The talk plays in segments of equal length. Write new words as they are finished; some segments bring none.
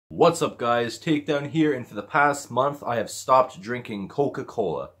What's up guys, Takedown here, and for the past month I have stopped drinking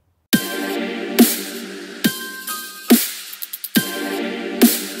Coca-Cola.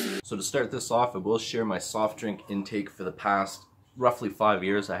 So to start this off, I will share my soft drink intake for the past roughly 5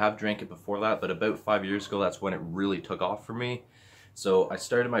 years. I have drank it before that, but about 5 years ago that's when it really took off for me. So I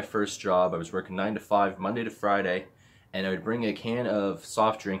started my first job, I was working 9 to 5, Monday to Friday, and I would bring a can of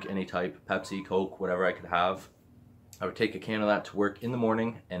soft drink, any type, Pepsi, Coke, whatever I could have. I would take a can of that to work in the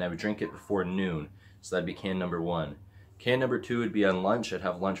morning, and I would drink it before noon. So that'd be can number 1. Can number 2 would be on lunch. I'd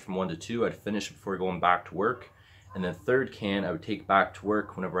have lunch from 1 to 2. I'd finish before going back to work. And then third can I would take back to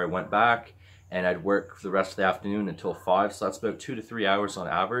work whenever I went back, and I'd work for the rest of the afternoon until 5. So that's about 2 to 3 hours on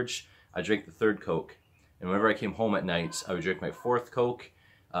average. I'd drink the third Coke. And whenever I came home at night, I would drink my fourth Coke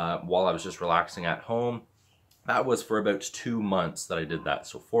while I was just relaxing at home. That was for about 2 months that I did that.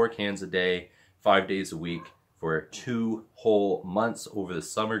 So 4 cans a day, 5 days a week, for 2 whole months over the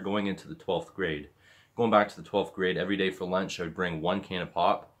summer going into the 12th grade. Going back to the 12th grade, every day for lunch I would bring 1 can of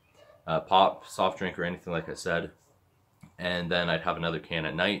pop, soft drink or anything like I said, and then I'd have another can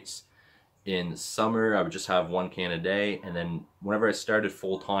at night. In summer I would just have 1 can a day, and then whenever I started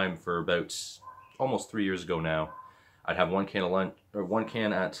full time for about almost 3 years ago now, I'd have 1 can of lunch, or 1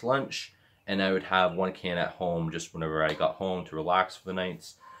 can at lunch, and I would have 1 can at home just whenever I got home to relax for the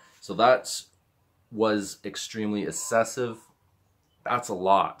nights. So that's was extremely excessive. That's a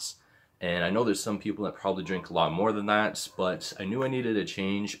lot, and I know there's some people that probably drink a lot more than that, but I knew I needed a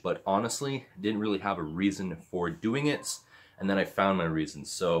change, but honestly didn't really have a reason for doing it, and then I found my reason.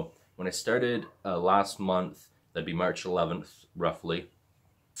 So when I started last month, that'd be March 11th roughly,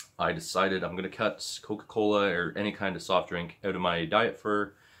 I decided I'm gonna cut Coca-Cola or any kind of soft drink out of my diet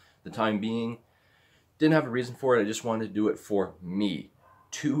for the time being. Didn't have a reason for it, I just wanted to do it for me.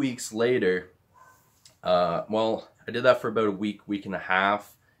 2 weeks later, well, I did that for about a week and a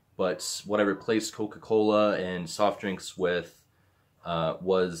half, but what I replaced Coca-Cola and soft drinks with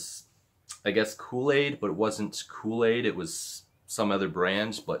was, I guess, Kool-Aid, but it wasn't Kool-Aid, it was some other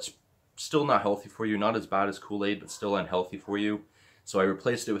brand, but still not healthy for you, not as bad as Kool-Aid, but still unhealthy for you. So I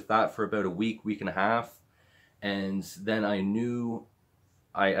replaced it with that for about a week and a half, and then I knew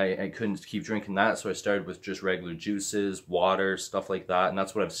I couldn't keep drinking that, so I started with just regular juices, water, stuff like that, and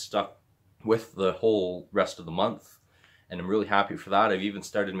that's what I've stuck with the whole rest of the month, and I'm really happy for that. I've even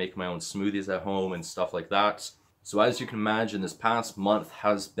started making my own smoothies at home and stuff like that. So as you can imagine, this past month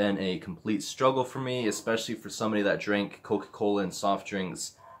has been a complete struggle for me, especially for somebody that drank Coca-Cola and soft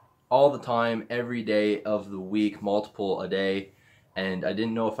drinks all the time, every day of the week, multiple a day, and I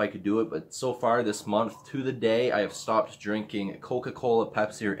didn't know if I could do it, but so far this month to the day I have stopped drinking Coca-Cola,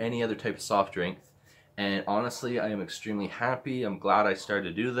 Pepsi, or any other type of soft drink, and honestly I am extremely happy. I'm glad I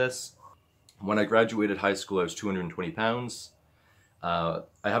started to do this. When I graduated high school, I was 220 pounds. I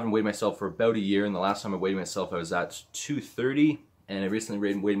haven't weighed myself for about a year, and the last time I weighed myself I was at 230, and I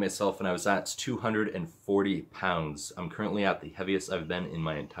recently weighed myself and I was at 240 pounds. I'm currently at the heaviest I've been in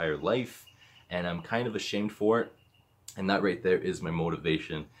my entire life, and I'm kind of ashamed for it, and that right there is my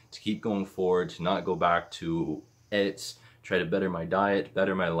motivation to keep going forward, to not go back to it, try to better my diet,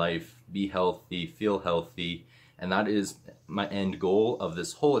 better my life, be healthy, feel healthy. And that is my end goal of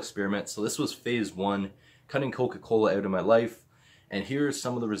this whole experiment. So this was phase 1, cutting Coca-Cola out of my life. And here are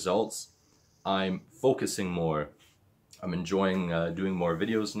some of the results. I'm focusing more. I'm enjoying doing more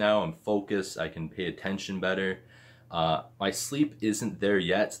videos now. I'm focused. I can pay attention better. My sleep isn't there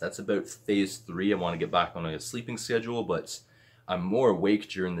yet. That's about phase 3. I want to get back on a sleeping schedule, but I'm more awake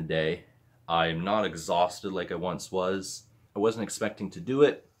during the day. I'm not exhausted like I once was. I wasn't expecting to do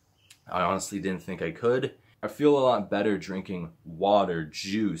it. I honestly didn't think I could. I feel a lot better drinking water,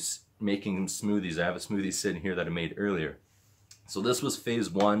 juice, making smoothies. I have a smoothie sitting here that I made earlier. So this was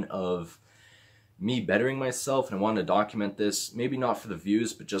phase 1 of me bettering myself, and I wanted to document this, maybe not for the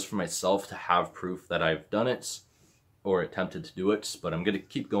views, but just for myself to have proof that I've done it or attempted to do it, but I'm going to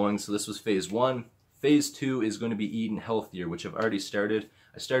keep going. So this was phase 1. Phase 2 is going to be eating healthier, which I've already started.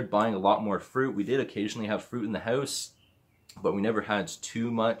 I started buying a lot more fruit. We did occasionally have fruit in the house, but we never had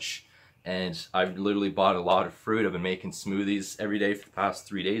too much. And I've literally bought a lot of fruit. I've been making smoothies every day for the past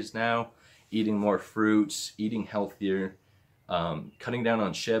 3 days now, eating more fruits, eating healthier, cutting down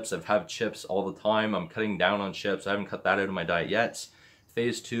on chips. I've had chips all the time. I'm cutting down on chips. I haven't cut that out of my diet yet.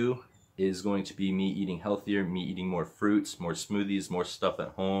 Phase 2 is going to be me eating healthier, me eating more fruits, more smoothies, more stuff at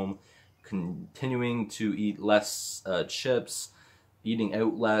home, continuing to eat less chips, eating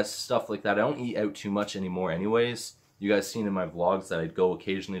out less, stuff like that. I don't eat out too much anymore anyways. You guys seen in my vlogs that I'd go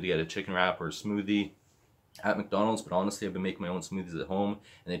occasionally to get a chicken wrap or a smoothie at McDonald's, but honestly I've been making my own smoothies at home,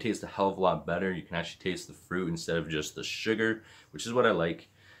 and they taste a hell of a lot better. You can actually taste the fruit instead of just the sugar, which is what I like.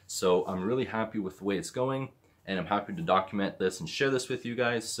 So I'm really happy with the way it's going, and I'm happy to document this and share this with you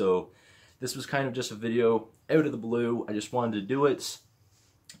guys. So this was kind of just a video out of the blue. I just wanted to do it.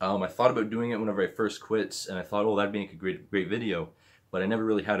 I thought about doing it whenever I first quit, and I thought, oh, that'd make a great video. But I never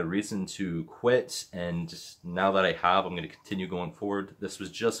really had a reason to quit, and just now that I have, I'm going to continue going forward. This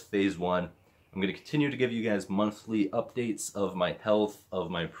was just phase 1. I'm going to continue to give you guys monthly updates of my health, of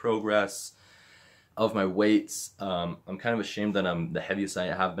my progress, of my weights. I'm kind of ashamed that I'm the heaviest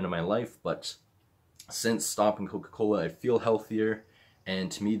I have been in my life, but since stopping Coca-Cola, I feel healthier,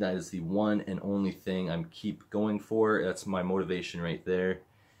 and to me that is the one and only thing I'm keep going for. That's my motivation right there,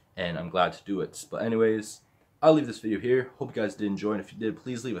 and I'm glad to do it. But anyways, I'll leave this video here. Hope you guys did enjoy, and if you did,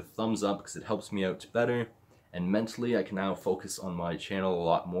 please leave a thumbs up because it helps me out better. And mentally, I can now focus on my channel a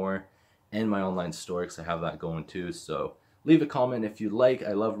lot more and my online store because I have that going too. So leave a comment if you like.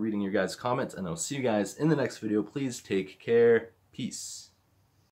 I love reading your guys' comments, and I'll see you guys in the next video. Please take care. Peace.